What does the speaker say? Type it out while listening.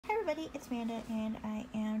everybody, it's Amanda, and I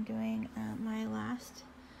am doing my last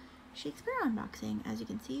Chic Sparrow unboxing. As you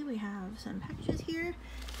can see, we have some packages here,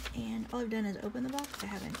 and all I've done is open the box. I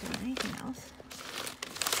haven't done anything else.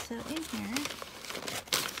 So in here,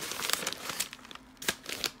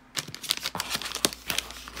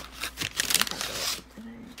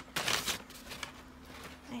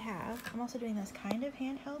 I'm also doing this kind of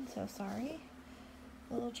handheld, so sorry.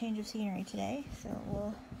 A little change of scenery today, so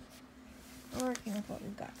we're working with what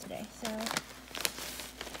we've got today. So I'll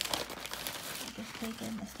just take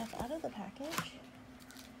in the stuff out of the package,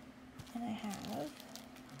 and I have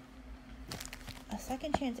a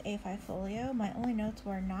second Chance A5 Folio. My only notes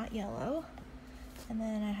were not yellow, and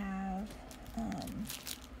then I have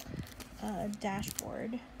a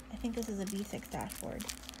dashboard. I think this is a B6 dashboard.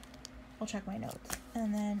 I'll check my notes.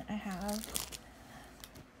 And then I have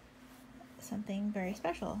something very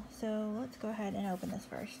special. So let's go ahead and open this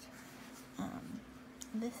first.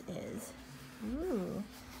 This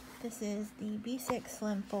is the B6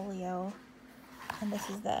 Slim Folio, and this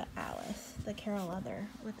is the Alice, the Carroll leather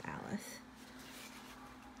with Alice.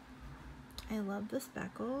 I love the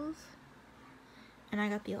speckles, and I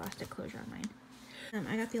got the elastic closure on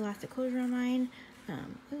mine.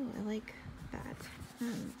 Ooh, I like that.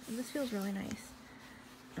 This feels really nice.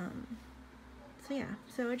 So yeah,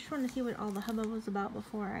 so I just wanted to see what all the hubbub was about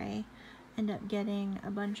before I end up getting a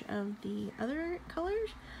bunch of the other colors.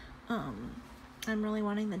 I'm really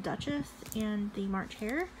wanting the Duchess and the March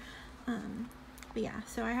Hare. But yeah,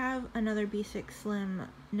 so I have another B6 Slim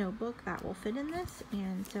notebook that will fit in this,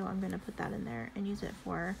 and so I'm going to put that in there and use it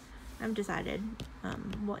for, I haven't decided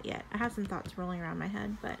what yet. I have some thoughts rolling around my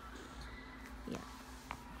head, but yeah.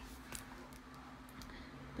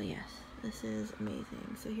 But yes, this is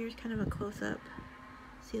amazing. So here's kind of a close-up.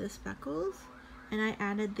 See the speckles? And I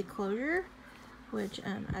added the closure, which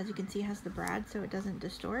as you can see has the brad so it doesn't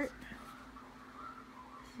distort.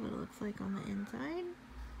 This is what it looks like on the inside.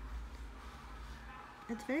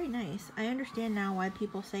 It's very nice. I understand now why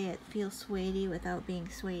people say it feels suede-y without being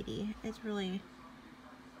suede-y. It's really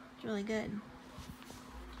good. And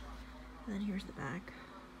then here's the back.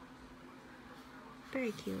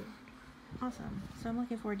 Very cute. Awesome. So I'm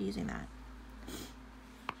looking forward to using that.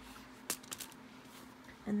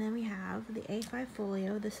 And then we have the A5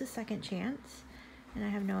 Folio. This is second chance, and I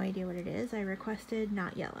have no idea what it is. I requested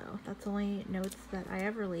not yellow. That's the only notes that I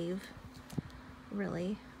ever leave,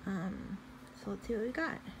 really. So let's see what we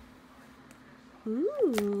got.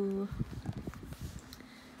 Ooh.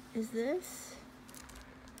 Is this?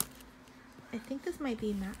 I think this might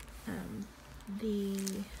be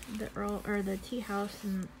the Earl or the Tea House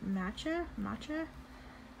matcha.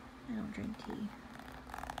 I don't drink tea.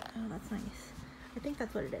 Oh, that's nice. I think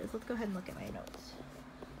that's what it is. Let's go ahead and look at my notes.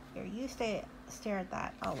 Here, you stare at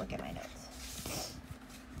that. I'll look at my notes.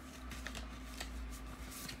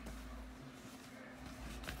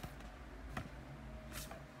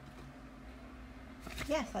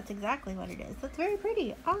 Yes, that's exactly what it is. That's very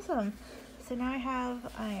pretty. Awesome. So now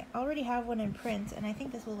I already have one in print, and I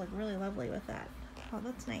think this will look really lovely with that. Oh,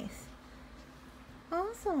 that's nice.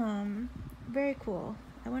 Awesome. Very cool.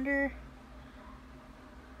 I wonder,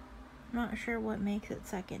 I'm not sure what makes it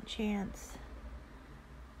second chance.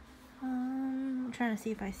 I'm trying to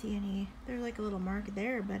see if I see any. There's like a little mark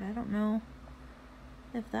there, but I don't know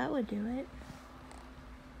if that would do it.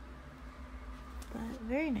 But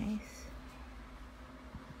very nice.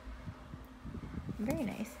 Very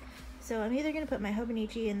nice. So I'm either going to put my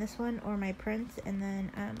Hobonichi in this one or my prints, and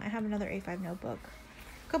then I have another A5 notebook,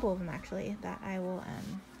 a couple of them actually, that I will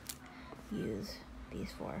use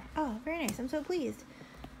these for. Oh, very nice. I'm so pleased.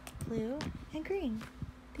 Blue and green.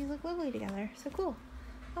 These look lovely together. So cool.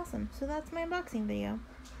 Awesome. So that's my unboxing video.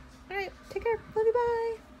 Alright, take care. Love you.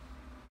 Bye.